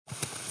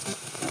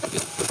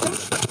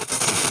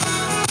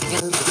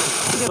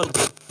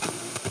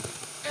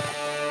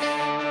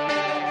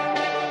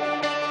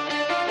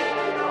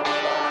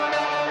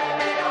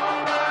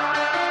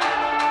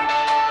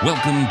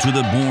Welcome to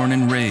the Born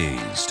and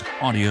Raised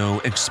audio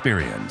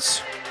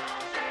experience.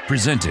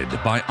 Presented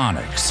by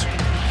Onyx.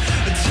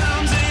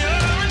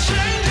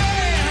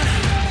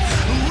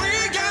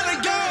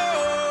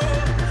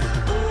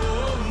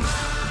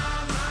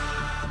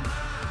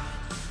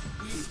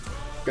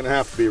 Gonna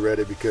have to be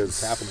ready because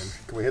it's happening.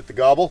 Can we hit the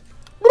gobble?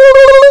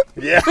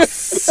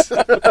 Yes.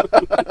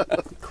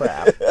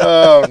 Crap.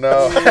 Oh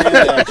no.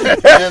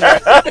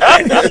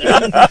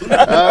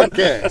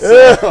 Okay.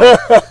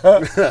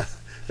 So,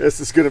 this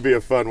is gonna be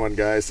a fun one,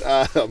 guys.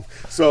 I'm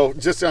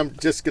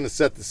just gonna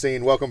set the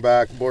scene. Welcome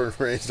back, Born and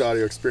Raised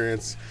Audio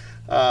Experience,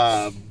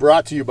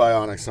 brought to you by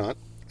Onyx Hunt.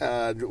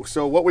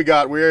 So what we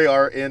got? We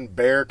are in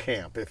bear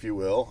camp, if you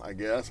will, I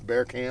guess,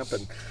 bear camp,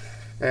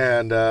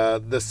 and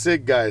the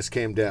SIG guys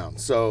came down.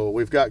 So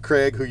we've got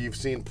Craig, who you've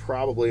seen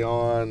probably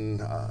on,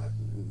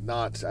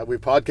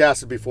 we've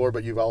podcasted before,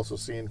 but you've also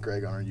seen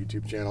Craig on our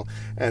YouTube channel.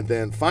 And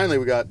then finally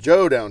we got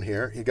Joe down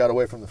here. He got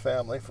away from the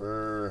family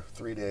for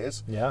 3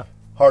 days. Yeah.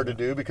 Hard to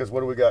do because what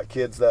do we got?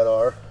 Kids that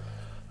are?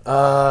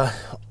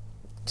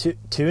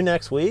 Two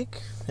next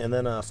week, and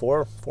then a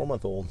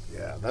 4-month-old.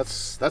 Yeah,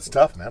 that's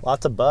tough, man.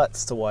 Lots of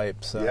butts to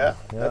wipe. So Yeah,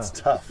 that's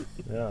tough.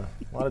 Yeah,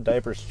 a lot of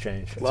diapers to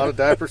change. A lot of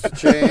diapers to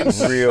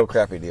change. Real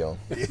crappy deal.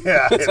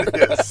 Yeah,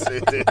 it is.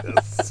 It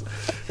is.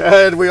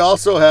 And we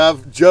also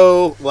have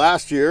Joe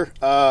last year,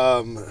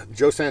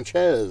 Joe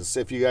Sanchez.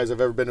 If you guys have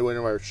ever been to any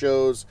of our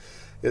shows,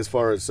 as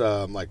far as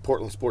like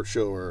Portland Sports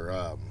Show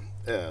or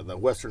the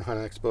Western Hunt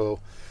Expo,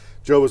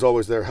 Joe was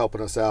always there helping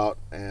us out,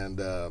 and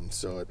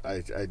so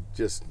I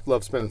just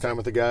love spending time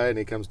with the guy. And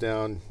he comes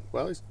down.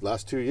 Well, he's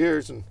last 2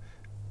 years, and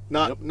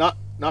not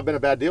been a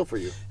bad deal for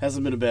you.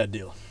 Hasn't been a bad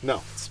deal.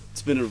 No,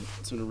 it's been a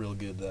real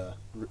good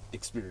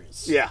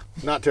experience. Yeah,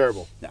 not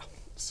terrible. No.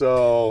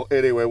 So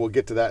anyway, we'll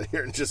get to that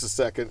here in just a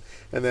second,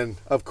 and then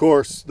of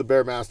course the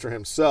Bear Master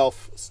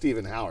himself,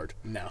 Stephen Howard.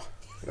 No.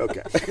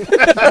 Okay.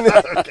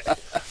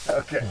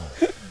 Okay.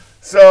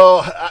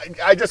 So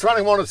I just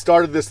really wanted to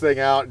start this thing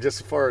out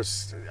just as far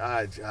as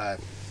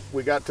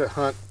we got to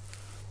hunt.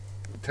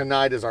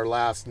 Tonight is our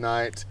last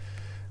night,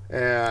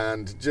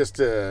 and just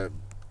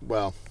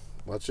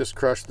let's just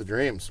crush the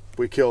dreams.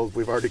 We've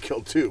already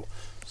killed 2.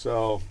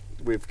 So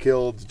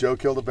Joe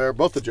killed a bear.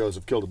 Both the Joes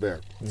have killed a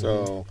bear. Mm-hmm.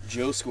 So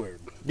Joe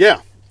squared.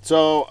 Yeah.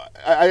 So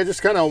I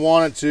just kind of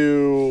wanted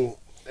to,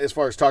 as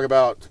far as talk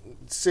about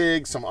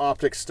SIG, some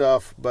optics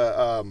stuff,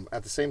 but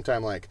at the same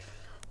time, like,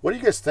 what do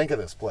you guys think of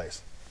this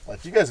place?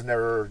 Like, you guys have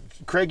never,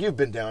 Craig, you've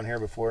been down here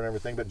before and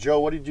everything, but Joe,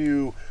 what do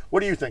you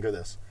think of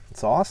this?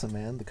 It's awesome,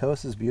 man. The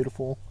coast is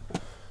beautiful.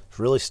 It's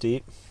really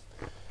steep,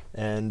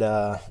 and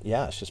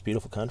it's just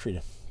beautiful country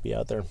to be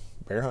out there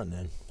bear hunting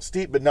in.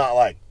 Steep, but not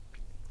like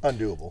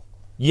undoable.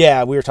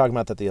 Yeah, we were talking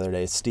about that the other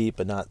day. It's steep,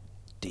 but not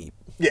deep.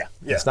 Yeah.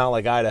 It's not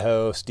like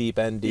Idaho, steep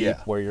and deep,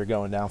 Yeah. where you're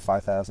going down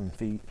 5,000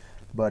 feet,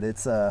 but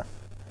it's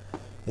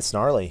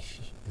gnarly.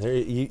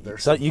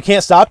 You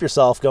can't stop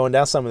yourself going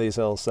down some of these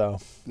hills. So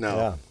No.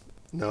 Yeah.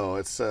 No,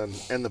 it's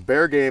and the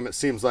bear game. It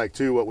seems like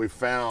too what we've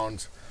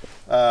found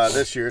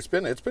this year. It's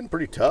been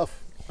pretty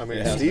tough. I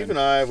mean, Steve and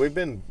I, we've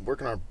been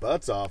working our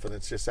butts off, and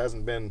it just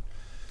haven't been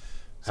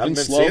slow.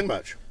 seeing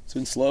much. It's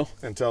been slow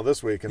Until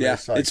this week, and yeah,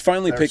 it's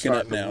finally picking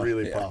up now. To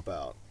really pop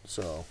out.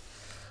 So,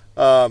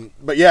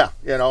 but yeah,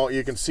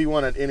 you can see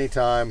one at any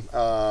time.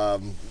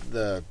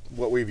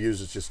 What we've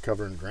used is just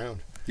covering ground.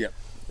 Yep.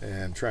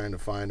 And trying to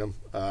find them.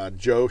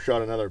 Joe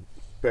shot another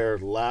bear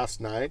last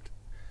night.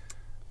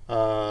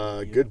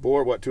 Good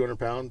boar,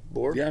 200-pound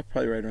boar? Yeah,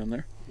 probably right around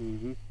there.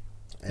 Mm-hmm.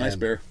 Nice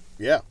bear.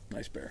 Yeah.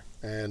 Nice bear.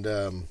 And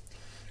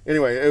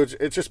anyway,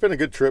 it's just been a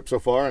good trip so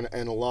far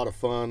and a lot of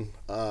fun.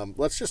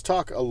 Let's just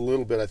talk a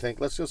little bit, I think.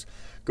 Let's just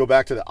go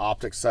back to the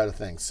optics side of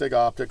things. SIG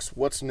optics,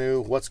 what's new,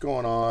 what's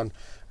going on,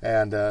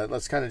 and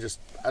let's kind of just,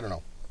 I don't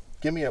know,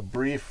 give me a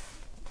brief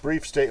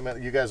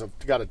statement. You guys have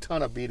got a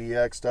ton of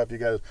BDX stuff. You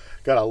guys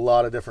got a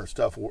lot of different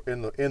stuff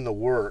in the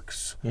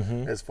works.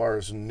 Mm-hmm. As far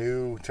as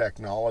new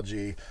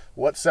technology.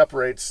 What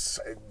separates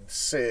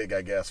SIG,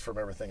 I guess, from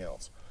everything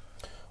else?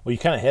 Well, you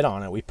kind of hit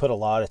on it. We put a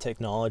lot of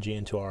technology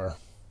into our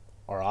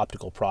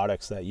optical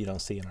products that you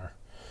don't see in our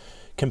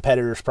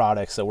competitors'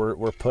 products. So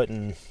we're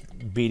putting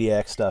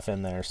BDX stuff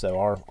in there.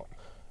 So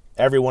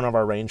every one of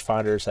our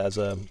rangefinders has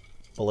a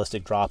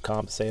ballistic drop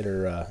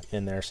compensator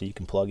in there, so you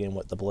can plug in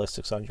what the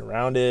ballistics on your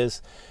round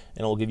is, and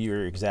it'll give you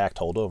your exact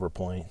holdover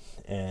point.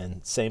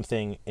 And same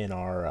thing in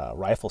our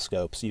rifle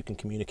scopes. You can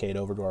communicate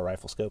over to our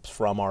rifle scopes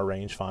from our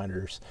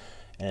rangefinders,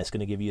 and it's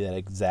going to give you that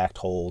exact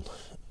hold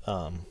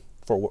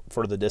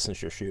for the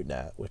distance you're shooting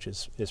at, which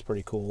is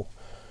pretty cool.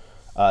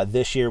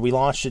 This year, we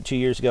launched it 2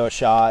 years ago at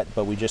SHOT,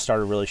 but we just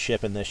started really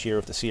shipping this year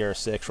with the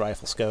CR6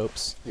 rifle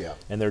scopes. Yeah.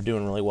 And they're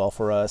doing really well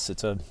for us.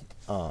 It's a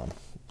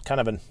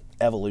kind of an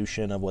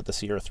evolution of what the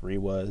CR3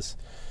 was.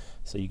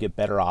 So you get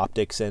better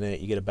optics in it,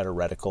 you get a better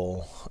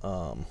reticle.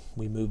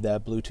 We moved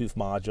that Bluetooth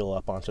module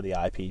up onto the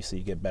eyepiece, so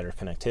you get better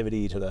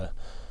connectivity to the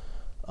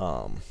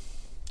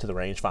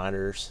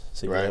rangefinders.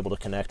 So you're able to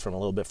connect from a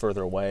little bit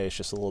further away. It's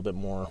just a little bit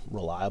more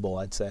reliable,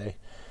 I'd say.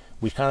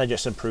 We've kind of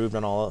just improved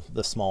on all of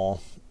the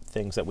small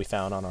things that we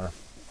found on our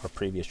our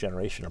previous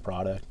generation of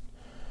product.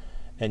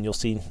 And you'll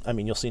see new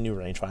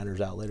rangefinders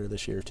out later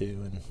this year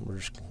too, and we're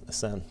just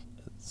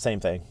same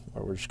thing,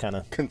 where we're just kind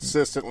of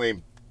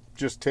consistently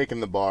just taking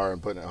the bar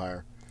and putting it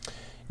higher.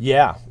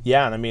 Yeah,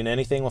 and I mean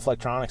anything with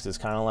electronics is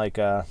kind of like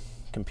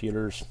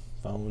computers,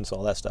 phones,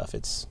 all that stuff.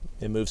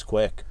 It moves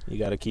quick. You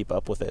got to keep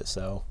up with it.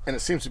 So. And it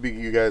seems to be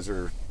you guys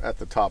are at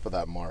the top of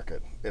that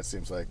market. It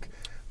seems like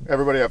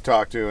everybody I've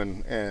talked to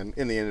and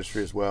in the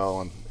industry as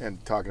well,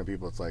 and talking to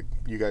people, it's like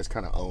you guys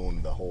kind of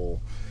own the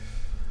whole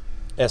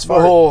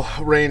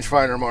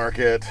rangefinder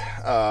market.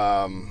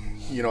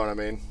 You know what I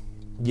mean?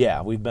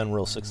 Yeah, we've been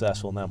real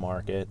successful in that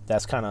market.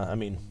 That's kind of, I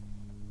mean,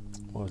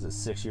 what was it,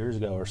 6 years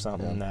ago or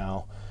something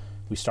now?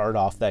 We started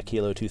off that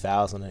Kilo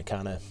 2000 and it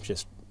kind of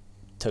just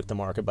took the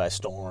market by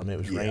storm. It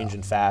was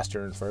ranging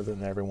faster and further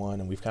than everyone,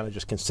 and we've kind of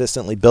just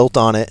consistently built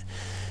on it.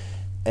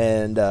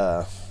 And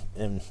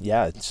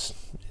yeah, it's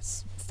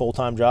a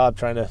full-time job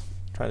trying to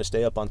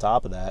stay up on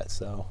top of that.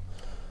 So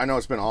I know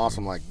it's been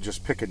awesome, like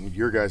just picking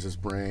your guys'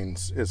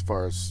 brains as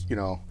far as, you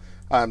know,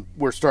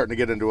 we're starting to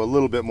get into a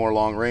little bit more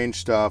long-range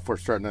stuff. We're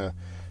starting to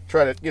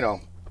try to, you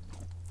know,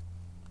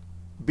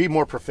 be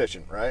more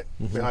proficient, right,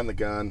 behind the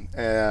gun,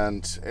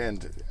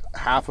 and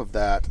half of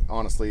that,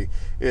 honestly,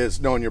 is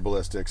knowing your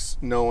ballistics,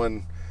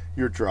 knowing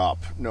your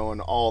drop,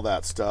 knowing all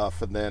that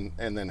stuff, and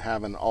then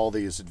having all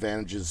these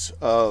advantages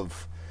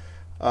of,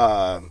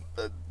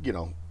 you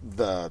know,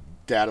 the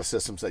data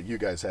systems that you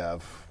guys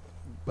have,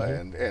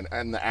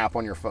 and the app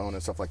on your phone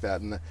and stuff like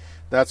that, and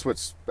that's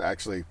what's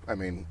actually, I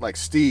mean, like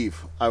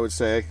Steve, I would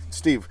say,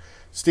 Steve,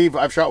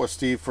 I've shot with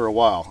Steve for a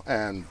while,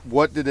 and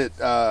what did it,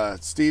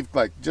 Steve,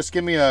 like, just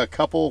give me a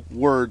couple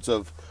words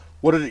of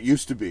what did it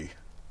used to be,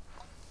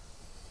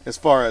 as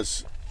far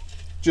as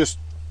just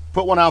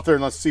put one out there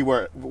and let's see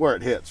where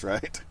it hits,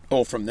 right?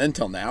 Oh, from then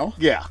till now?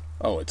 Yeah.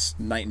 Oh, it's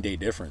night and day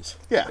difference.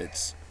 Yeah.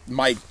 It's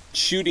my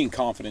shooting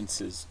confidence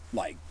is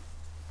like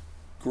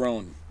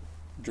grown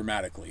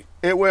dramatically.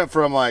 It went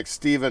from like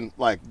Steven,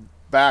 like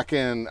back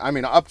in,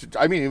 even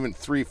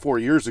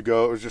 3-4 years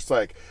ago, it was just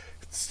like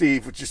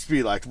Steve would just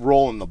be like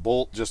rolling the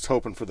bolt, just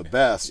hoping for the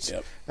best.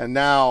 Yep. And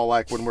now,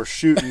 like when we're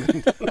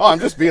shooting, I'm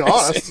just being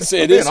honest.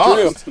 It is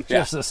true.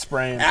 Just a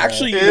spray and pray.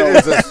 Actually, it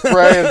is a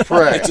spray and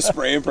pray. It's a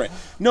spray and pray.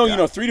 No, you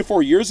know, 3 to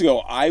 4 years ago,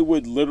 I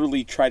would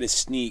literally try to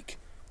sneak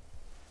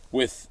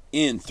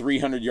within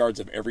 300 yards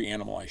of every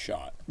animal I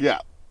shot. Yeah.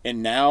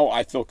 And now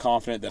I feel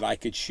confident that I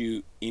could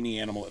shoot any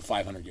animal at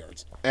 500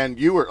 yards. And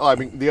you were, I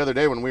mean, the other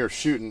day when we were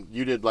shooting,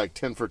 you did like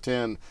 10 for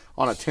 10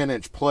 on a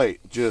 10-inch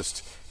plate,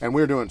 and we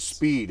were doing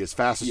speed as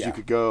fast as you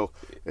could go.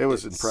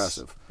 It's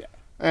impressive. Yeah.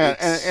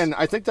 And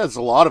I think that's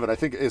a lot of it. I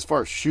think as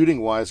far as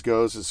shooting-wise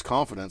goes is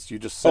confidence. You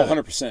just said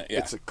 100%, yeah.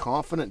 It's a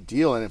confident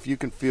deal, and if you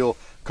can feel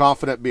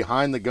confident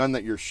behind the gun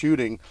that you're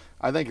shooting,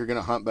 I think you're going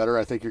to hunt better.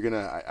 I think you're going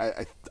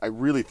to, I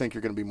really think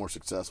you're going to be more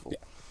successful.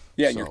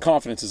 Yeah, and your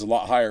confidence is a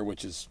lot higher,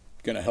 which is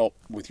going to help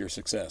with your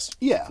success.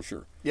 Yeah, for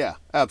sure. Yeah,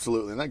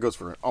 absolutely, and that goes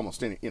for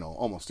almost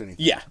anything.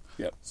 Yeah.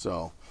 Yep.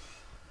 So,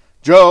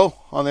 Joe,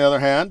 on the other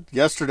hand,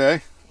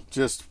 yesterday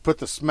just put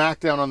the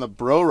smackdown on the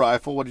bro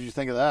rifle. What did you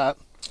think of that?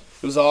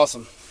 It was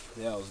awesome.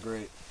 Yeah, it was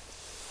great.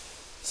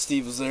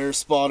 Steve was there,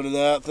 spotted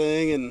that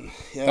thing, and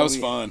that was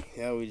fun.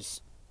 Yeah, we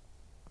just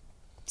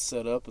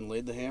set up and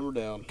laid the hammer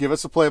down. Give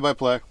us a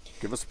play-by-play.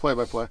 We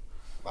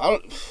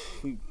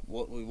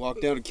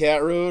walked down a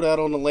cat road out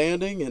on the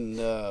landing, and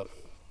it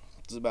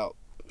was about,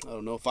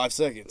 5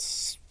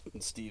 seconds.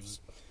 And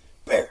Steve's,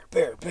 bear.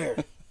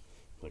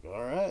 Like,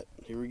 all right,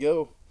 here we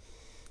go.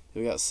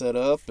 We got set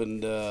up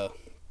and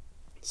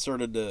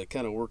started to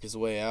kind of work his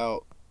way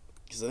out,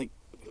 because I think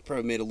he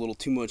probably made a little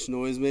too much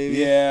noise maybe.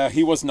 Yeah,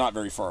 he was not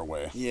very far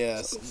away.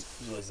 Yeah, so.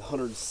 It was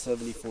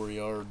 174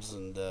 yards,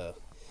 and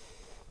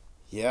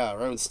yeah,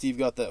 right when Steve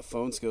got that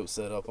phone scope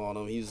set up on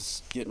him, he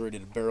was getting ready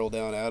to barrel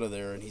down out of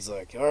there, and he's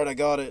like, all right, I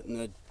got it,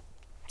 and I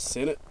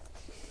sent it.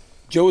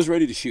 Joe was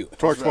ready to shoot.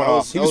 Torch went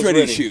off. He was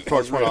ready to shoot.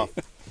 Torch went off.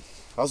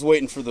 I was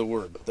waiting for the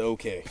word, the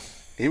okay.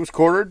 He was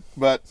quartered,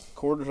 but...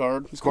 Quartered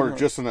hard. He was quartered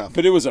just enough.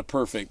 But it was a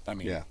perfect,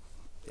 Yeah.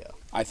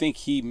 I think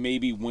he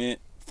maybe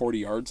went 40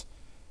 yards.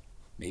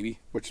 Maybe.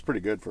 Which is pretty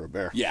good for a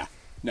bear. Yeah.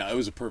 No, it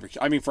was a perfect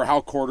shot. I mean, for how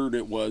quartered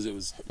it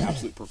was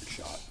absolute perfect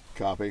shot.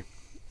 Copy.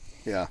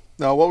 Yeah.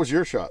 Now, what was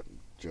your shot,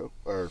 Joe?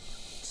 Or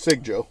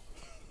Sig Joe?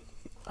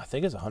 I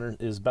think it's 100.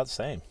 It was about the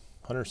same.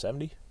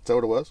 170. Is that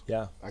what it was?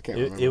 Yeah. I can't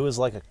remember. It was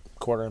like a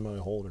quarter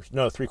MOA hold.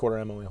 No,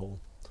 3/4 MOA hold.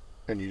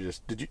 And you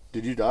just... Did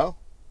you dial?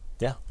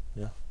 Yeah.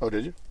 Oh,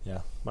 did you?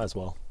 Yeah. Might as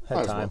well.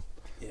 Had time.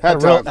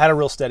 Well. Had a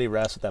real steady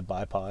rest with that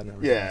bipod and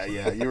everything.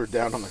 Yeah. You were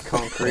down on the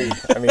concrete.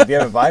 I mean, if you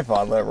have a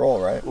bipod, let it roll,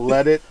 right?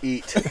 Let it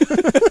eat.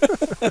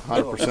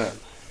 100%.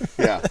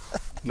 Yeah.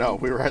 No,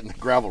 we were at the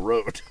gravel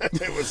road.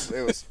 It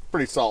was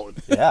pretty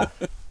solid. Yeah.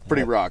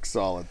 Pretty rock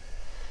solid.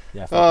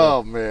 Yeah.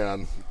 Oh,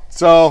 man.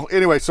 So,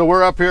 anyway,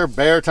 we're up here,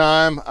 bear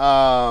time.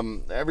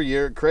 Every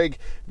year, Craig,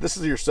 this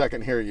is your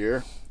second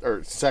year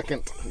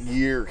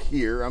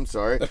here. I'm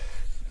sorry.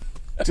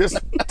 Just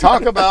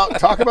talk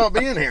about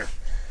being here.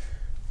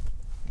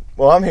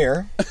 Well, I'm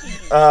here.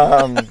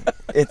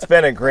 It's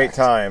been a great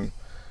time.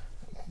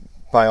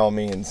 by all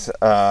means.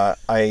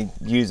 I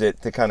use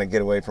it to kind of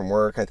get away from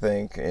work, I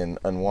think, and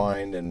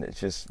unwind, and it's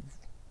just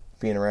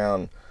being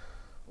around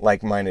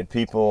like-minded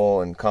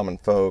people and common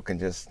folk, and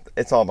just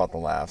it's all about the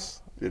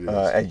laughs. It is.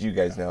 As you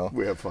guys know.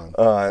 We have fun.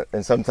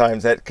 And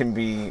sometimes that can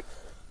be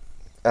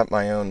at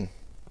my own,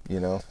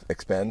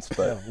 expense,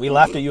 but We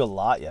laughed at you a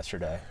lot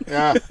yesterday.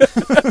 Yeah,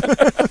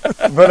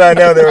 but I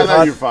know there I was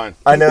know you're fine.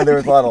 I know there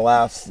was a lot of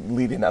laughs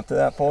leading up to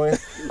that point.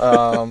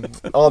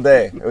 All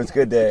day. It was a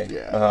good day.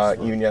 Yeah,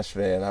 even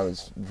yesterday, and I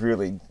was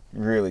really,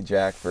 really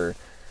jacked for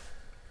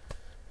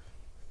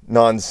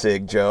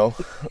non-Sig Joe.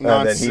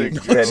 Non-Sig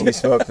Joe. That he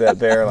smoked that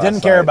bear last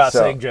Didn't care night, about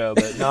so, Sig Joe,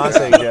 but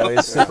non-Sig Joe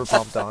he's super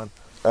pumped on.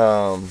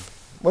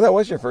 Well, that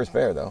was your first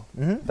bear, though.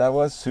 Mm-hmm. That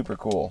was super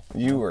cool.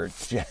 You were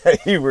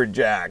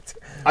jacked.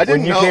 I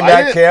didn't when you know- came I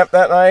back didn't- camp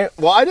that night.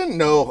 Well, I didn't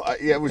know.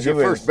 It was your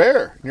He was- first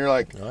bear. And you're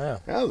like, Oh,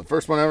 yeah. the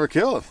first one I ever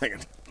killed. I'm thinking,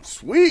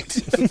 sweet.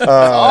 That's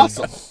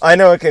awesome. I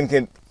know it can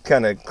get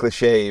kind of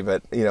cliche,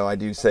 but I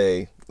do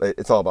say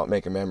it's all about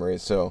making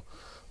memories. So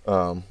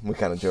we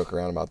kind of joke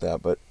around about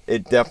that, but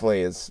it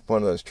definitely is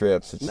one of those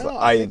trips. It's No,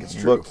 I think it's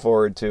true. look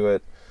forward to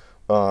it.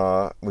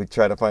 We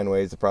try to find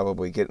ways to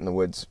probably get in the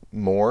woods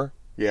more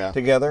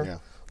together.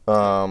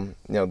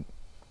 Yeah.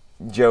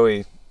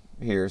 Joey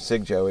here,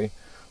 Sig Joey,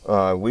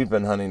 we've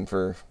been hunting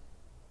for,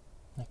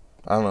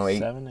 I don't know,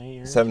 7, 8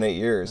 years. 7, 8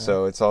 years. Yeah.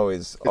 So it's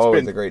always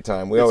been- a great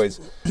time. We always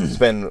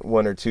spend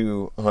 1 or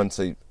 2 hunts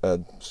a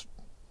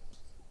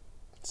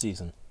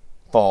Season.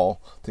 fall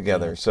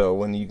together. Yeah. So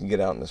when you can get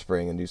out in the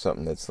spring and do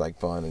something that's like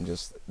fun and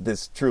just,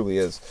 this truly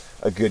is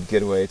a good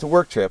getaway. It's a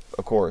work trip,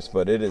 of course,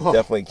 but it is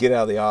definitely get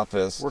out of the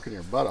office. Working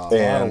your butt off. A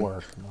lot And- of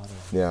work.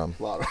 Yeah.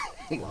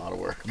 A lot of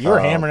work. You were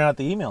hammering out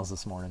the emails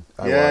this morning.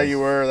 I was. You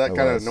were. That I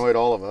kind of was. annoyed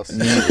all of us.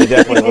 It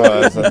definitely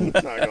was. And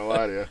Not gonna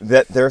lie to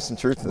you. there's some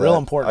truth to that. Real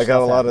important I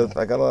got stuff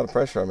I got a lot of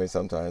pressure on me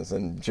sometimes,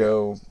 and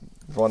Joe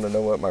wanted to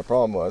know what my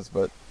problem was,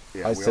 but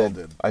Yeah, I we all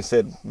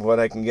said did. what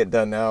I can get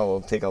done now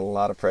will take a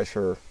lot of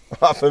pressure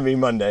off of me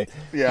Monday.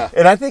 Yeah.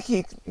 And I think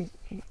you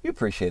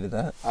appreciated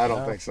that. I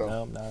don't No, think so.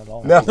 No, not at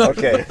all. No,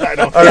 okay. I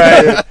don't. All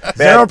right.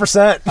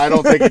 0%. I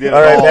don't think he did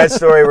All at right, all. bad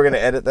story. We're gonna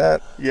edit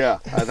that. Yeah,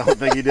 I don't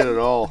think he did at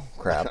all.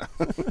 Crap.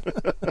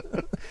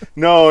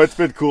 No, it's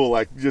been cool,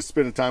 like just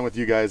spending time with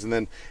you guys and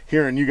then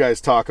hearing you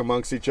guys talk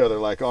amongst each other,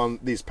 like on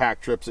these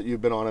pack trips that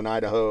you've been on in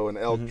Idaho and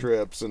elk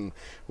trips, and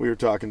we were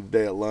talking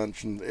today at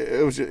lunch, and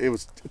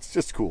it's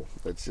just cool.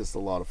 It's just a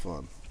lot of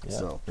fun. Yeah.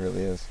 So, It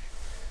really is.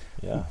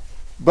 Yeah.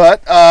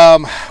 but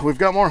we've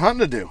got more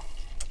hunting to do.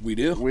 We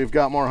do. We've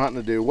got more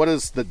hunting to do. What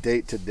is the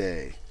date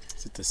today?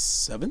 Is it the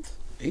 7th?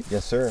 8th?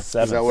 Yes, sir.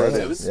 7. Is that what it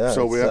Seven. is? Yeah,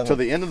 so it's we have till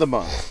seven. the end of the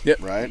month.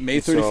 Yep. Right. May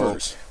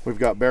 31st. So we've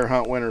got bear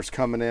hunt winners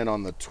coming in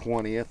on the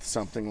 20th,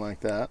 something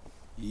like that.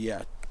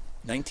 Yeah.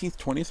 19th,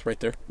 20th, right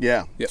there.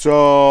 Yeah. Yep.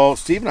 So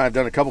Steve and I have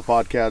done a couple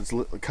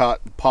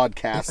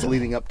podcasts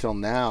leading up till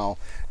now,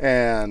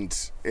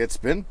 and it's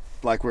been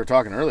like we were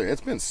talking earlier.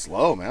 It's been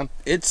slow, man.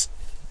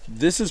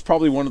 This is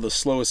probably one of the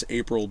slowest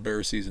April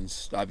bear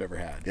seasons I've ever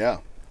had. Yeah.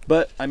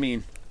 But I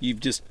mean,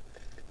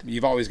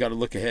 you've always got to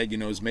look ahead.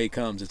 As May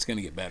comes, it's going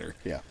to get better.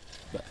 Yeah.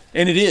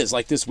 And it is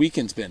like this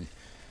weekend's been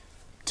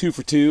 2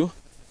 for 2.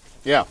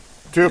 Yeah.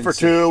 2 for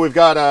 2. We've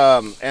got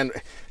and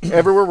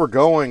everywhere we're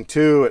going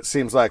too, it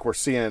seems like we're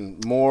seeing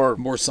more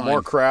sign.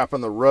 more crap on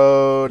the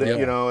road.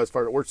 Yeah. As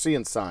far as we're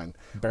seeing sign.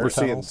 Bear we're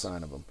seeing tunnels.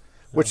 sign of them.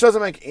 Which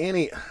doesn't make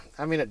any,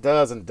 I mean, it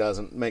does and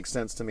doesn't make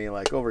sense to me.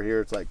 Like over here,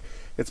 it's like,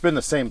 it's been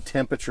the same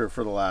temperature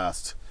for the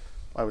last,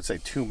 I would say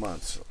 2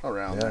 months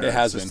around there. It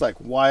has It's just been. like,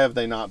 why have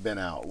they not been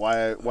out?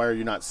 Why are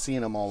you not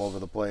seeing them all over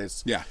the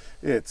place? Yeah.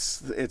 It's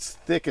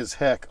thick as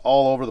heck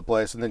all over the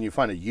place, and then you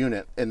find a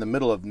unit in the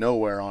middle of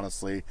nowhere,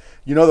 honestly.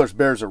 There's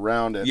bears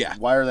around it. Yeah.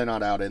 Why are they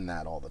not out in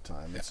that all the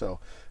time? Yeah. So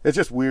it's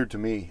just weird to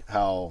me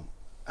how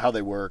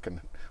they work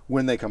and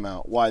when they come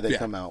out, why they Yeah.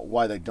 come out,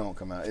 why they don't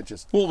come out. It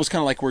just, Well, it was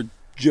kind of like where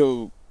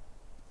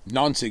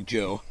non-sig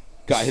Joe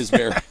got his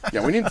bear.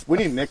 yeah, we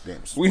need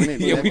nicknames. We- need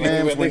yeah, we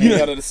need- nicknames. We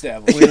got it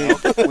established. we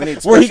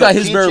need Where he special got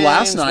his bear keychains,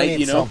 last we night,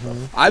 need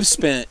something. I've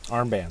spent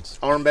Armbands.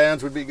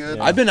 Armbands would be good.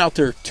 Yeah. I've been out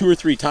there 2 or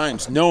 3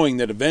 times knowing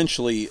that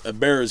eventually a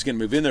bear is going to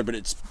move in there, but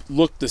it's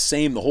looked the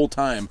same the whole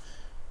time.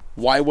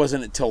 Why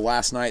wasn't it till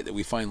last night that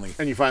we finally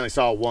And you finally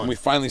saw one.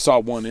 saw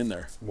one in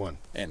there? One.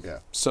 And Yeah.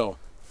 so,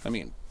 I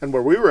mean, And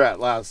where we were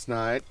at last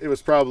night, it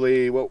was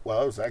probably, it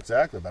was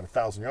exactly about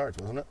 1,000 yards,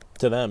 wasn't it?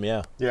 To them,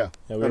 yeah. Yeah.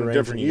 Yeah, we On were a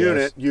different ranging you guys.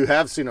 unit. You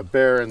have seen a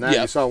bear in that.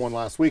 Yeah. You saw one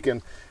last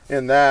weekend.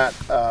 In that,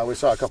 we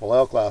saw a couple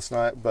elk last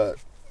night, but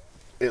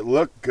it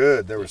looked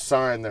good. There was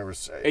sign. There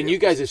was. and you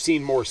guys have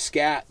seen more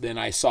scat than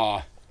I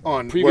saw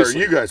on previously.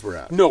 where you guys were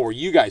at. No, where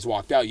you guys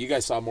walked out, you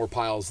guys saw more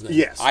piles than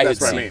Yes, I that's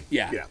had what seen. I mean.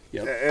 Yeah, Yeah.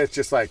 Yep. It's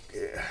just like.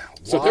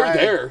 So why? they're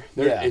there.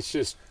 Yeah. It's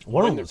just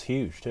One of when them was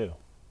huge, too.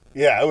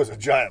 Yeah, it was a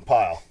giant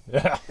pile.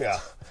 Yeah. Yeah.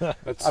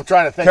 that's, I'm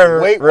trying to think Kinda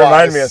weight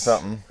remind me of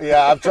something.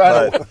 Yeah, I'm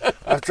trying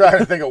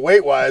to think of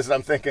weight wise, and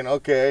I'm thinking,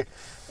 okay,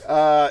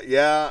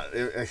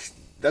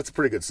 that's a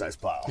pretty good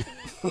sized pile.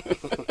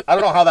 I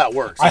don't know how that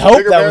works. I Does a hope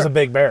bigger that bear- was a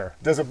big bear.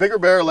 Does a bigger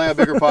bear lay a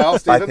bigger pile,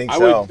 Stephen? I think I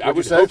so. would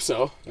you say? hope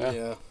so. Yeah.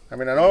 Yeah. I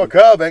mean, I know a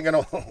cub ain't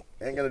gonna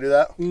do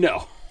that.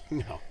 No.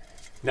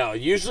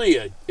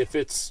 Usually, if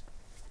it's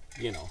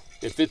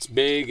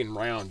big and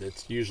round,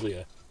 it's usually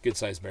a good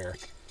sized bear.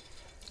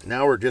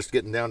 Now we're just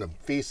getting down to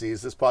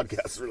feces. This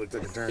podcast really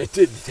took a turn. It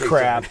did take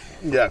Crap.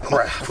 Yeah,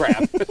 crap.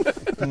 crap.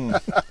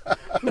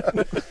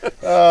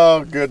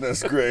 Oh,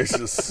 goodness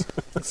gracious.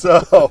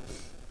 So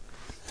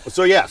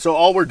yeah, so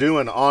all we're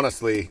doing,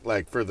 honestly,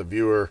 like for the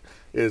viewer,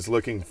 is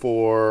looking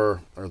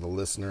for, or the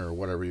listener, or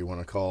whatever you want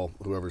to call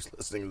whoever's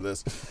listening to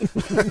this,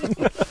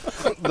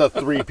 the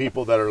 3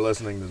 people that are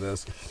listening to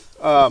this.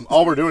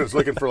 All we're doing is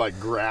looking for like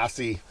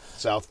grassy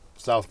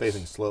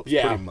south-facing slopes.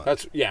 Yeah, pretty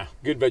much.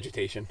 good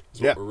vegetation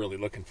is what we're really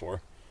looking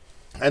for.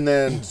 And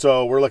then,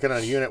 so we're looking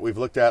at a unit we've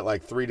looked at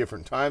like 3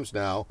 different times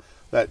now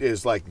that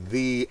is like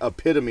the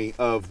epitome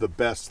of the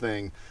best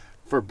thing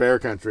for bear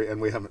country,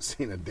 and we haven't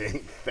seen a dang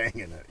thing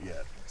in it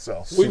yet.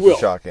 So We will.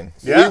 Shocking.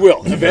 yeah, We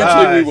will.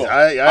 Eventually we will.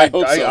 I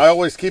hope so. I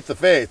always keep the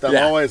faith. I'm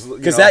always,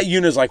 because that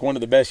unit is like one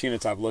of the best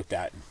units I've looked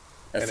at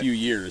in a few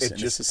years. it and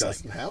just it's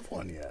doesn't like, have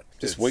one yet.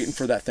 just It's- waiting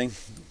for that thing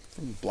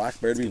from black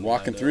bear to be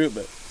walking through it,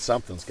 but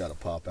something's got to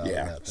pop out. of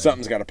yeah, that thing.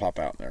 something's got to pop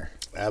out in there.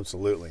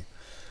 Absolutely.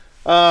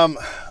 All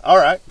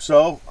right.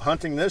 So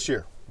hunting this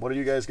year. What do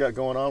you guys got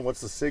going on? What's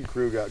the SIG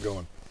crew got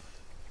going?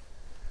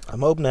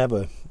 I'm hoping to have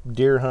a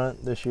deer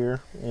hunt this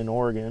year in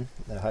Oregon,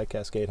 a high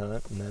Cascade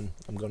hunt, and then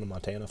I'm going to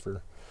Montana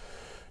for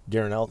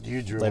deer and elk.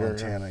 You drew later.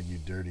 Montana, you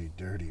dirty,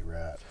 dirty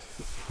rat.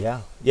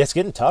 Yeah, it's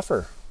getting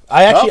tougher.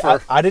 I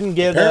Tougher? I didn't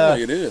get.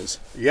 Apparently it is.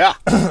 Yeah.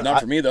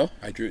 Not for me though.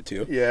 I drew it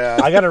too. Yeah.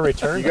 I got a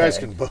return. You guys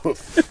tag. can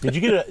both. Did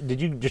you get?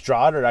 Did you just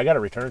draw it, or I got a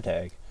return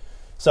tag?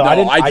 So No, I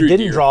didn't. I I drew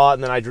didn't deer. draw it,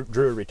 and then I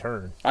drew a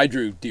return. I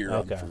drew deer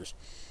on Okay. first.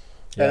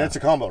 Yeah. And it's a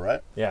combo, right?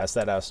 Yeah, it's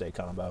that out-of-state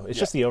combo. It's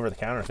just the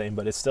over-the-counter thing,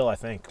 but it's still, I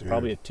think,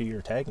 probably a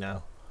 2-year tag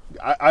now.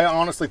 I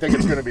honestly think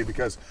it's going to be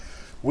because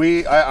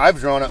I've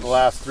drawn it the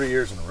last 3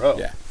 years in a row.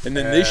 Yeah. And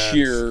then this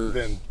year,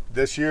 Then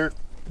this year,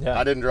 Yeah.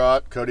 I didn't draw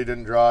it. Cody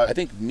didn't draw it. I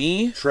think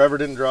me, Trevor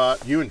didn't draw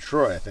it. You and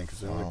Troy, I think,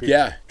 is the only people.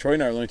 yeah, Troy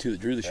and I are the only 2 that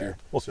drew this year.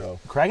 Well, So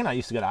Craig and I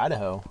used to go to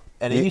Idaho,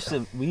 and we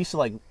used to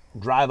like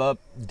drive up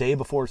day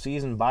before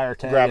season, buy our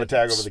tag, Grab a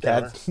tag over the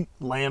at counter.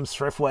 Lamb's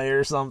Thriftway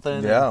or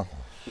something. Yeah.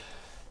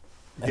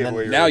 give then-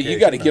 away your Now you location.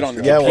 gotta get on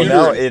the Yeah, well,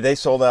 computer. now they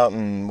sold out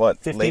in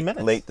 15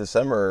 minutes. late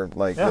December,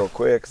 like Yeah. real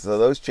quick. So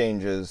those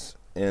changes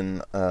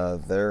in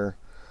their,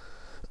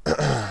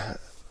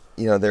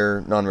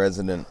 their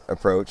non-resident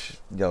approach,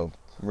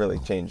 really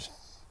changed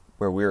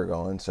where we were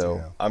going. So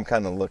Yeah. I'm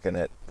kind of looking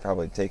at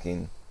probably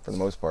taking, for the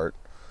most part,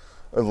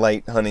 a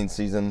light hunting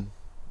season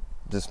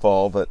this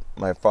fall. But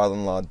my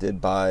father-in-law did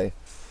buy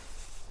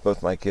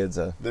both my kids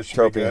a This should be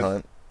trophy good.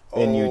 hunt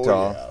in Oh,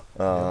 Utah.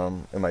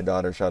 And my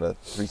daughter shot a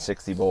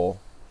 360 bull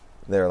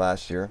there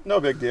last year. No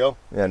big deal.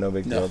 Yeah, no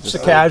big deal. Just a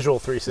casual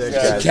 360.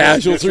 Yeah,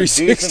 Casual just a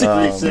decent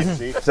 360.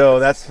 360. So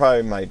that's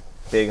probably my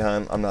big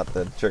hunt. I'm not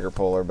the trigger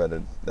puller, but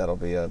that'll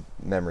be a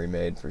memory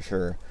made for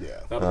sure. Yeah,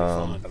 That'll be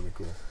fun. that'd be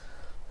cool.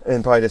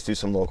 And probably just do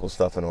some local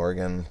stuff in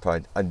Oregon.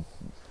 I'm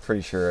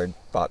pretty sure I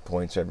bought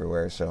points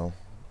everywhere. So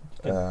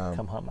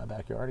Come hunt my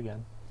backyard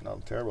again. Not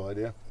a terrible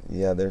idea.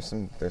 yeah, there's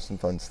some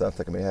fun stuff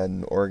that can be had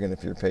in Oregon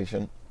if you're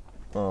patient.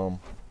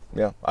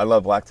 Yeah, I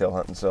love blacktail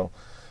hunting. So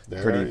There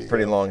you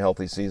pretty go. long,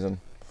 healthy season.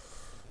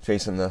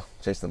 Chasing the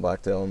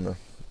blacktail in the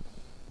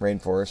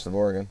rainforest of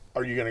Oregon.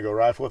 Are you gonna go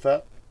rifle with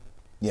that?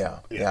 Yeah,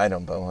 Yeah. I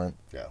don't bow hunt.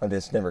 Yeah. I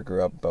just never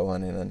grew up bow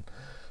hunting, and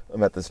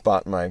I'm at the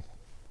spot in my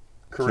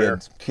Career.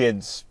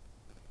 kids,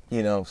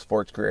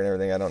 sports career and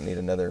everything. I don't need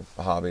another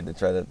hobby to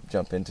try to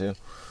jump into.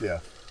 Yeah.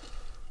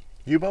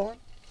 You bowing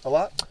a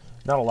lot?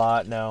 Not a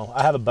lot, no.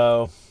 I have a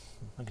bow.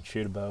 I can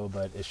shoot a bow,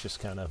 but it's just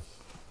kind of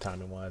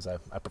timing-wise. I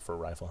prefer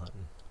rifle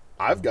hunting.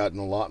 I've gotten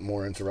a lot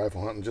more into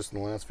rifle hunting just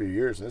in the last few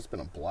years, and it's been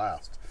a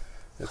blast.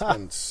 It's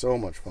been so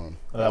much fun.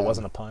 Oh, that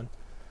wasn't a pun.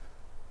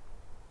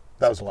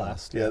 That was a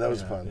blast. blast. Yeah, that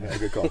was Yeah, fun. yeah. Yeah,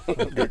 good call.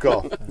 Good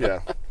call.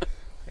 Yeah.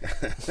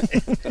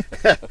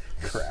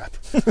 Crap.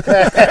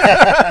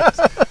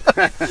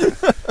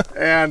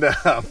 And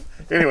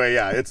anyway,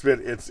 yeah, it's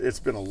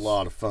been a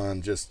lot of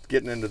fun just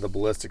getting into the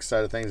ballistic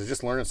side of things and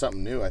just learning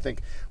something new. I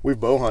think we've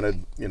bow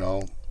hunted,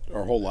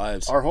 Our whole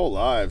lives. our whole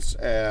lives,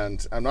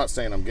 and I'm not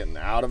saying I'm getting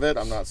out of it.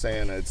 I'm not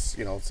saying it's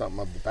something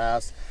of the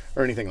past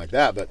or anything like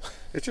that, but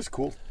it's just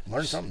cool.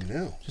 Learn something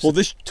new. Well,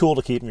 this Tool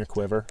to keep in your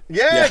quiver.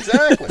 Yeah,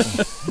 exactly.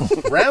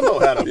 Rambo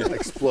had an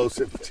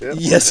explosive tip.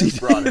 Yes, he did.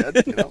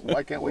 Broadhead.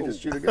 Why can't we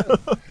just shoot a gun?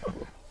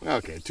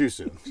 Okay, too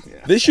soon.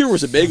 Yeah, this year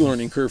was a big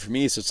learning curve for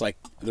me. So it's like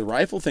the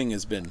rifle thing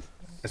has been.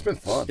 it's been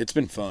fun. It's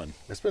been fun.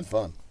 It's been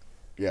fun.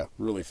 Yeah,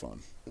 Really fun.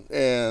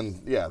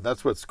 and yeah,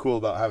 that's what's cool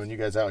about having you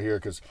guys out here.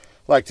 Because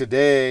like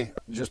today,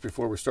 just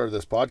before we started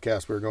this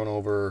podcast, we were going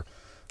over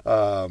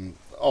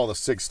all the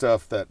SIG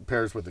stuff that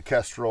pairs with the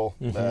Kestrel,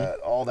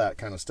 all that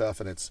kind of stuff,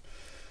 and it's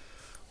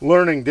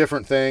learning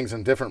different things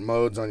and different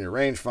modes on your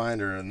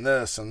rangefinder and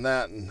this and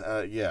that, and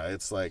yeah,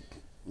 it's like,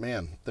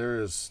 man,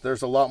 there's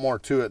a lot more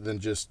to it than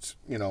just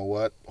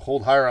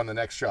hold higher on the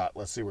next shot.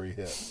 Let's see where you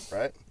hit,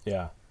 right?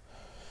 Yeah.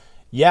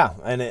 Yeah,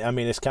 and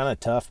it's kind of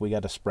tough. We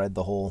got to spread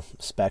the whole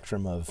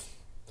spectrum of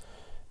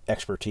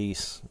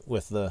expertise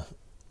with the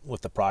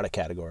product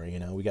category.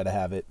 We got to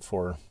have it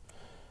for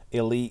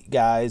elite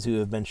guys who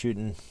have been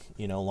shooting,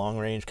 long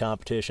range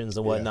competitions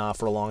and whatnot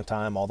for a long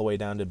time, all the way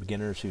down to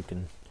beginners who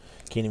can't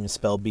even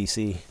spell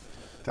BC.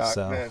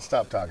 Man,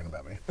 stop talking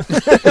about me.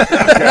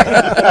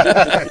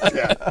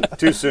 Yeah,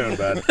 too soon,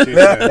 bud. Too soon.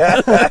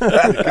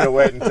 You could have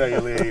waited until you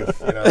leave,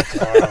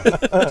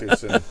 tomorrow. Too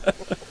soon.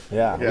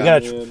 Yeah. We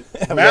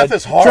got math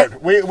is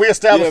hard. We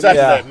established that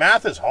today.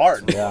 Math is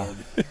hard. Yeah.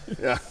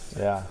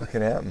 Yeah. It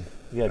can happen.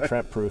 You got to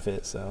Trent proof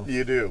it. So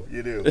You do.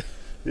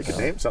 You could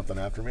name something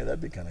after me.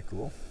 That'd be kind of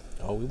cool.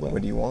 Oh, we will.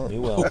 What do you want? We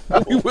will.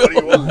 What do you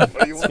want?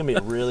 It's gonna be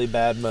a really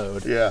bad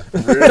mode. Yeah,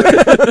 really.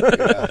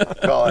 Yeah.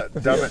 Call it.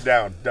 Dumb it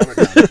down. Dumb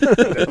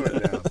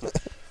it down.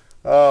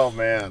 Oh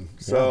man.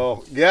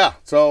 So yeah.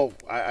 So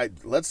I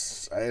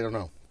don't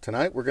know.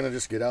 Tonight we're gonna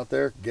just get out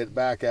there, get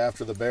back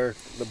after the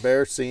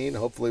bear scene.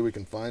 Hopefully we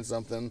can find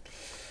something.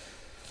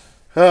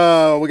 We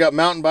got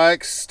mountain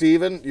bikes.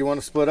 Steven, you want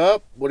to split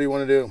up? What do you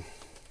want to do?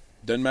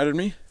 Doesn't matter to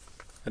me.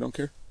 I don't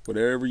care.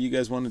 Whatever you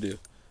guys want to do.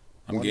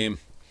 I'm game.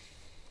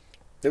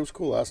 It was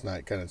cool last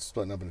night, kind of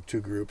splitting up into two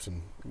groups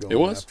and going It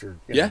was? after.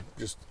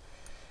 Just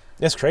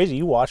It's crazy.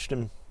 You watched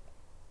him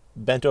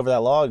bent over that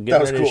log,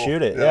 getting ready to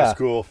shoot it. That was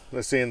cool.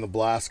 Seeing the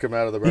blast come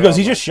out of the barrel. He goes,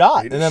 he just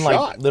shot. And then,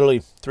 shot.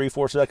 literally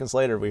 3-4 seconds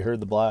later, we heard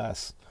the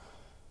blast.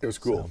 It was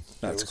cool.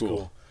 That's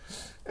cool.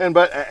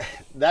 But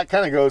that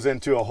kind of goes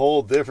into a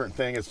whole different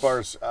thing as far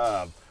as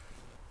I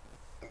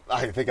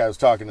think I was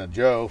talking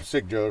to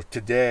Sig Joe,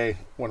 today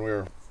when we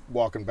were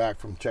walking back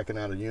from checking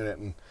out a unit.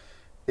 And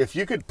if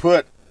you could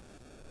put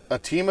a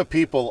team of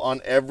people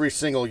on every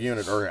single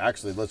unit, or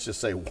actually let's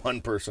just say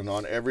one person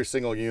on every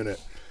single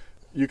unit,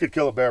 you could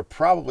kill a bear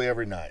probably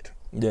every night.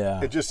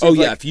 Yeah. It just seems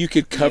if you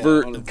could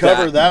cover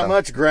that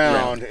much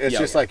ground, it's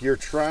just yeah. like you're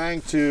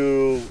trying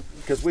to,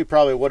 because we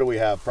probably, what do we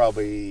have?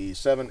 Probably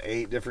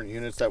 7-8 different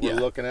units that we're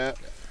looking at.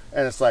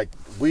 And it's like,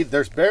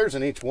 there's bears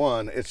in each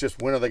one. It's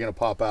just, when are they going to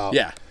pop out?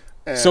 Yeah.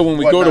 And so when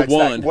we go to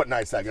one, what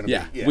night's that going to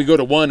be? Yeah. We go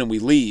to one and we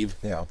leave.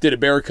 Yeah. Did a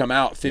bear come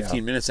out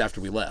 15 minutes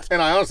after we left?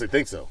 And I honestly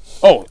think so.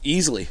 Oh,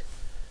 easily.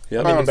 I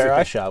mean, the bear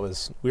I shot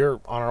we were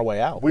on our way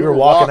out. We were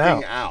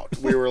walking out.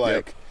 We were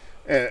like,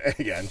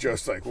 and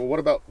Joe's like, well, what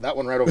about that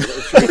one right over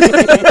there?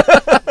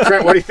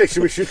 Trent, what do you think?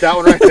 Should we shoot that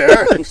one right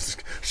there?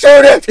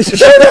 Shoot it!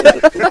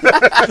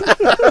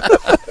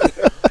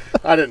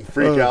 I didn't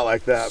freak out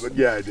like that, but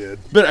yeah, I did.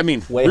 But I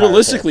mean,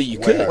 realistically, you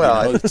could.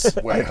 Well,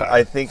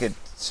 I think it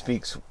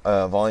speaks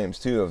volumes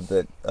too of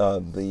that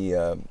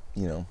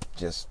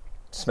just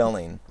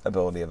smelling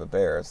ability of a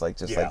bear. It's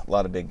like like a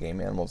lot of big game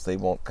animals, they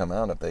won't come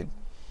out if they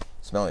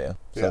smell you.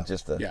 So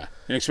just and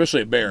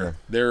especially a bear,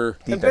 their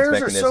and bears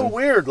mechanism. Are so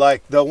weird.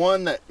 Like the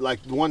one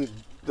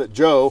that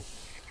Joe.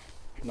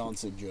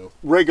 Non-Sig Joe.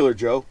 Regular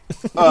Joe.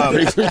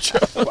 Regular Joe.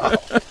 Wow.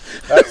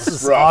 This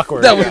is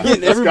awkward. That was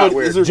getting everybody.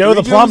 Is there Joe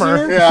the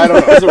plumber. Yeah, I don't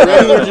know. There's a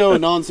regular Joe, a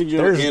non-Sig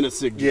Joe, and a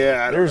Sig Joe.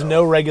 Yeah, there's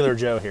no regular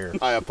Joe here.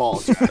 I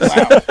apologize. I'm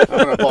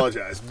going to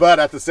apologize. But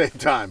at the same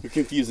time. You're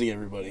confusing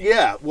everybody.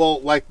 Yeah,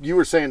 well, like you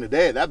were saying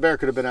today, that bear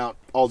could have been out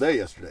all day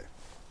yesterday.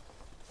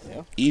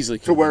 Yeah. Easily.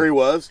 To where he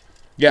was.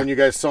 Yeah. When you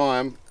guys saw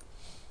him.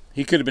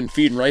 He could have been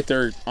feeding right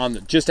there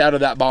just out of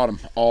that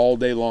bottom all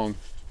day long.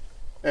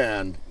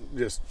 And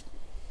just...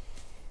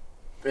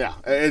 Yeah,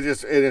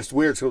 it's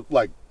weird. So,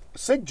 like,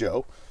 Sig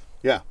Joe,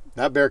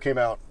 that bear came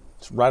out.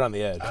 It's right on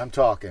the edge. I'm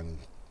talking,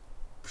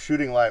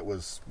 shooting light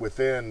was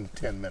within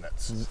 10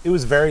 minutes. It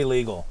was very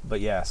legal,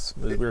 but yes,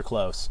 we were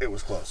close. It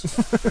was close.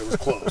 It was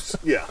close.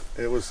 Yeah,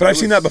 it was. But I've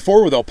seen that before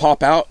where they'll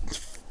pop out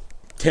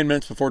 10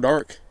 minutes before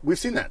dark. We've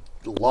seen that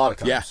a lot of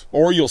times. Yeah,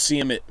 or you'll see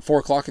them at 4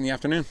 o'clock in the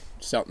afternoon,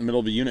 just out in the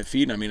middle of a unit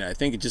feeding. I mean, I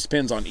think it just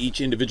depends on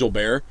each individual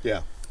bear.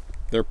 Yeah.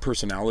 Their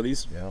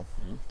personalities. Yeah.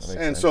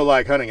 And so,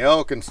 like hunting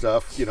elk and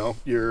stuff, you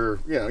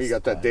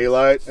got that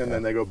daylight, and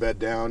then they go bed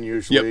down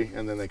usually,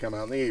 and then they come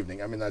out in the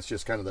evening. I mean, that's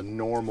just kind of the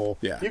normal.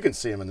 Yeah. You can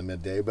see them in the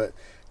midday, but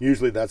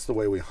usually that's the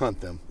way we hunt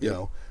them. You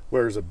know,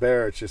 whereas a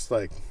bear, it's just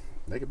like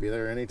they could be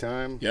there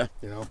anytime. Yeah.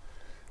 Whenever.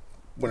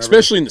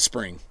 Especially in the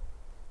spring.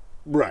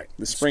 Right.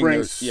 The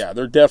spring,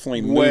 they're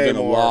definitely moving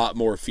a lot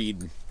more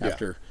feeding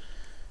after.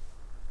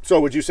 So,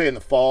 would you say in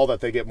the fall that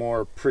they get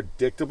more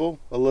predictable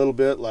a little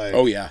bit? Like.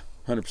 Oh yeah.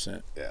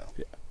 100%. Yeah.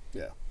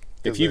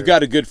 If you've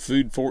got a good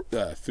food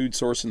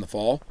source in the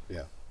fall,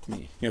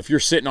 if you're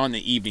sitting on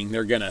the evening,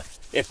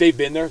 if they've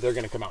been there, they're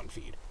gonna come out and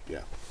feed.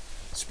 Yeah.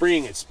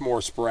 Spring, it's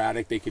more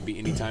sporadic. They could be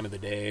any time of the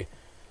day.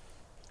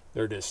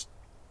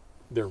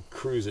 They're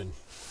cruising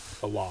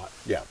a lot.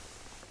 Yeah.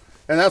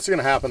 And that's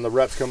gonna happen. The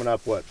rut's coming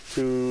up. What,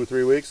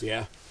 2-3 weeks?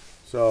 Yeah.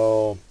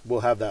 So we'll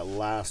have that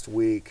last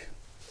week.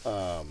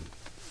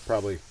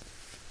 Probably.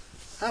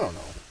 I don't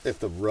know if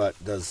the rut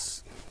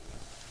does.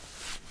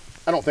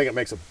 I don't think it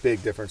makes a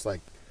big difference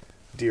like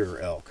deer or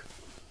elk.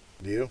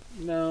 Do you?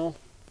 No.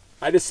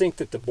 I just think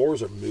that the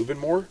boars are moving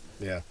more.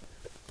 Yeah.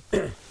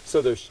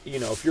 So there's,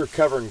 if you're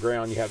covering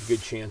ground, you have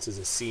good chances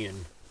of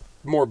seeing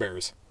more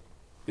bears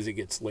as it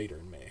gets later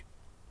in May.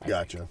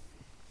 Gotcha.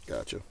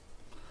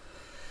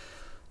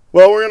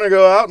 Well, we're going to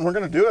go out and we're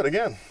going to do it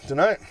again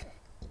tonight.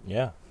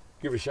 Yeah.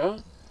 Give it a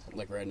shot.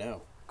 Like right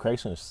now.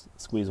 Craig's gonna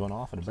squeeze one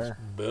off at a bear.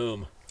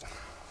 Boom.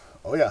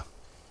 Oh yeah.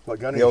 What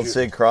gun? The old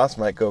Sig Cross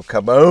might go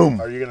kaboom.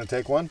 Are you gonna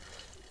take one?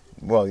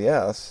 Well,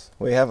 yes.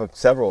 We have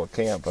several at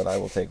camp, but I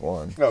will take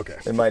one. Okay.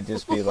 It might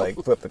just be like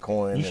flip the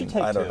coin. You should and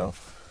take I don't two. know.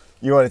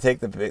 You want to take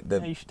the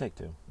Yeah, you should take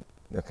two.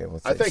 Okay,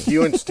 we'll I think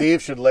you and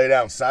Steve should lay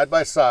down side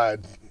by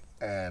side,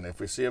 and if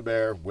we see a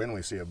bear, when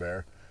we see a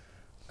bear,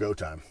 go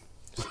time.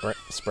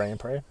 Spray and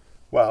pray.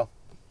 Well,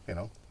 you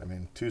know, I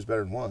mean, two's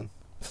better than one.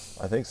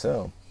 I think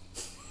so.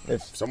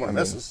 If Someone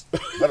misses,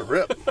 let it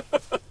rip.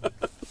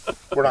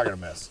 We're not gonna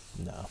miss.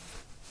 No.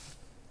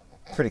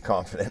 pretty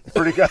confident.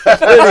 Pretty good.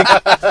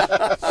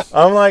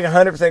 I'm like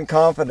 100%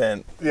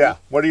 confident. Yeah.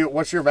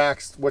 What's your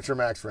max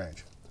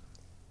range?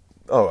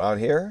 Oh, out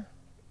here,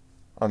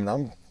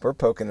 we're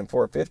poking in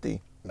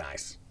 450.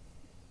 Nice.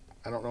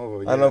 I don't know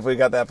of a I don't know if we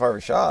got that far of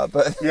a shot,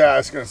 but Yeah, I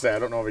was going to say, I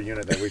don't know of a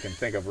unit that we can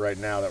think of right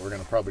now that we're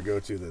going to probably go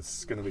to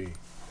that's going to be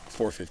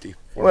 450.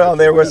 well,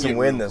 there was some Getting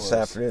wind real this close.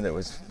 afternoon that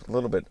was a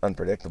little bit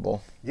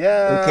unpredictable.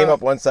 Yeah. It came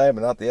up one side,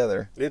 but not the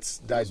other. It's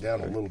died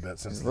down a little bit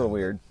since. It's a little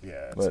weird.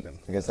 Yeah, it's But been.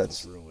 I guess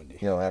that's, real windy.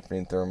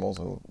 afternoon thermals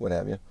or what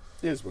have you.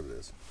 It is what it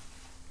is.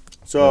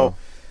 So,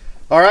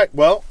 all right.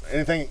 Well,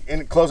 any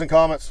closing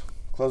comments,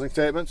 closing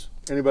statements?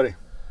 Anybody?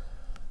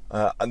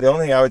 The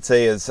only thing I would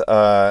say is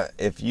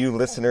if you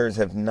listeners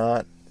have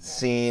not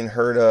seen,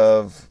 heard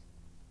of,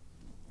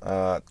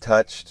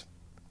 touched,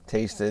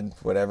 tasted,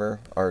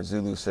 whatever, our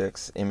Zulu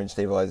 6 image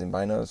stabilizing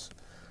binos,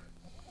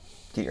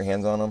 get your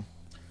hands on them.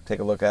 Take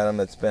a look at them.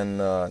 It's been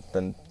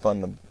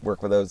fun to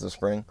work with those this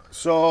spring.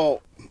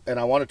 So, and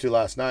I wanted to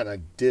last night, and I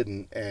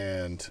didn't,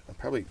 and I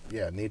probably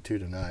need to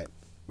tonight.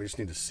 We just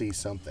need to see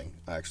something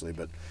actually,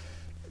 but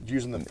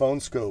using the phone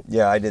scope.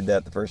 Yeah, I did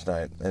that the first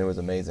night, and it was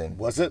amazing.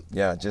 Was it?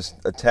 Yeah, just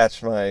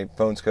attached my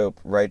phone scope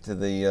right to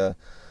the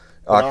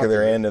Binocular.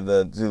 ocular end of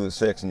the Zulu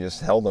 6 and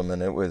just held them,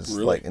 and it was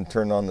Really? and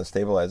turned on the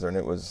stabilizer, and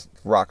it was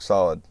rock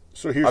solid.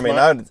 So here's I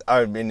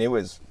mean, it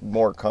was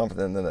more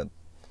confident than a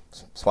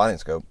spotting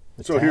scope.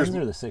 The So here's- 10s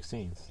or the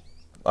 16s?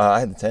 I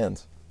had the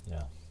 10s.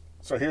 Yeah.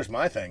 So here's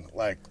my thing.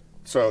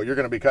 So you're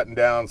going to be cutting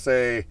down,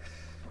 say,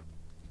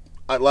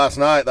 last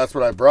night, that's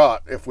what I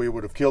brought. If we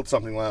would have killed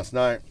something last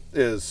night,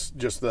 is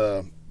just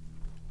the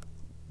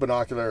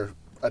binocular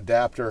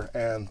adapter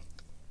and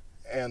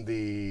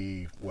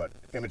the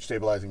image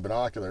stabilizing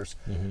binoculars.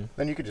 Mm-hmm.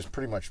 Then you could just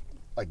pretty much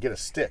get a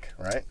stick,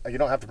 right? You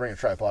don't have to bring a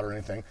tripod or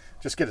anything.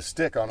 Just get a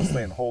stick,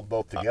 honestly, and hold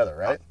both together,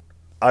 right?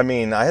 I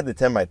mean, I had the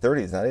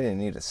 10x30s, and I didn't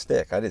need a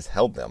stick. I just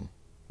held them.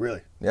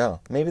 Really? Yeah,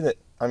 maybe that.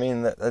 I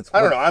mean, that's.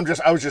 I don't know.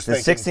 I was just The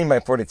thinking.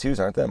 16x42s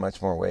aren't that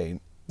much more weight.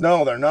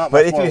 No, they're not.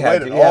 But much if more you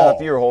had weight to, at yeah, all.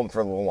 if you were holding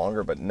for a little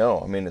longer, but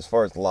no, I mean, as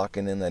far as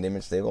locking in that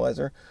image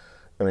stabilizer,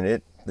 I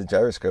mean, the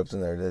gyroscope's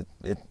in there,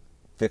 it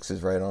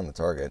fixes right on the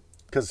target.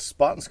 Because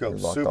spotting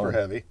scope's You're locked super on.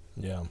 heavy.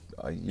 Yeah.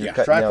 You're Yeah,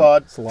 cutting down-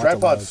 Tripod, It's a lot to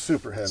tripod's load.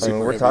 super heavy. I mean,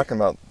 we're heavy. talking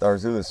about our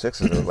Zulu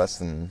 6s are less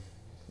than,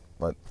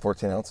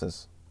 14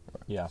 ounces?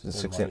 Yeah. Just they're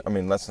 16, light. I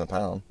mean, less than a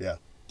pound. Yeah.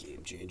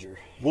 Game changer.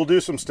 We'll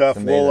do some stuff.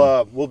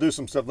 Amazing. We'll do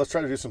some stuff. Let's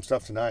try to do some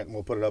stuff tonight, and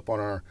we'll put it up on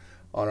our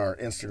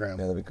Instagram.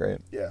 Yeah, that'd be great.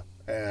 Yeah,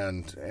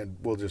 and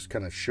we'll just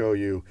kind of show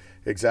you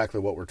exactly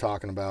what we're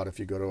talking about if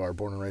you go to our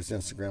Born and Raised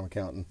Instagram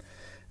account,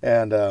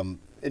 and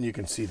you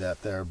can see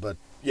that there. But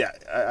yeah,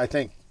 I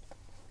think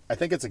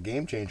it's a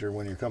game changer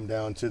when you come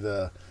down to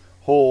the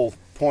whole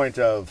point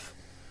of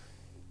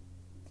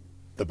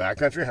the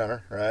backcountry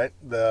hunter, right?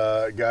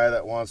 The guy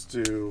that wants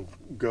to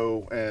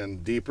go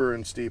and deeper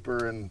and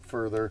steeper and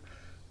further,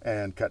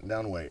 and cutting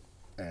down weight,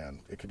 and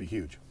it could be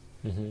huge,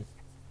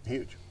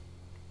 huge,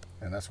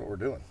 and that's what we're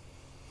doing,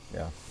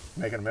 Yeah.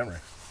 making a memory.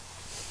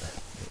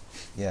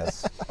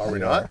 Yes. Are we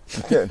not?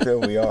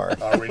 We are.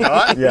 Are we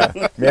not? Yeah.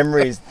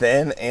 Memories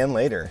then and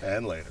later.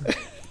 And later.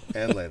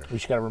 And later. We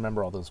just got to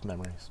remember all those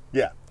memories.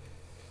 Yeah.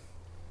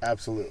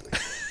 Absolutely.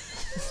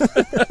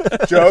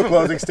 Joe,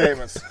 closing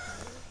statements.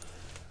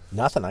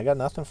 Nothing. I got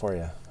nothing for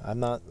you. I'm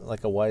not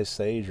like a wise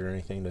sage or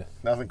anything to.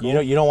 Nothing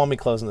cool? You don't want me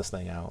closing this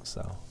thing out,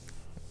 so.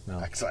 No.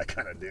 Actually, I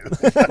kind of do.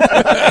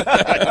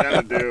 I kind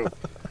of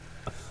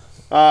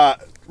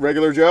do.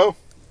 Regular Joe?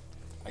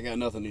 I got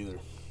nothing either.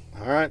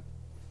 All right.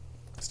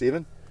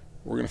 Steven?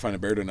 We're going to find a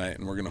bear tonight,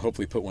 and we're going to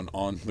hopefully put one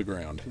on the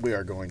ground. We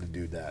are going to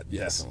do that.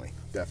 Yes.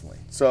 Definitely.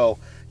 So,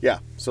 yeah.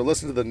 So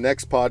listen to the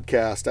next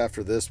podcast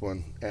after this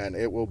one, and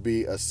it will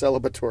be a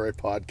celebratory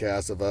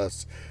podcast of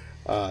us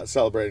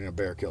celebrating a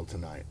bear kill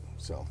tonight.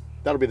 So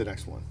that'll be the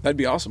next one. That'd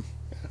be awesome.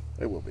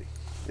 It will be.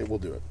 It will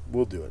do it.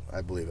 We'll do it.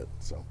 I believe it.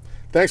 So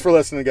thanks for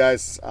listening,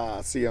 guys.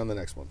 See you on the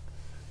next one.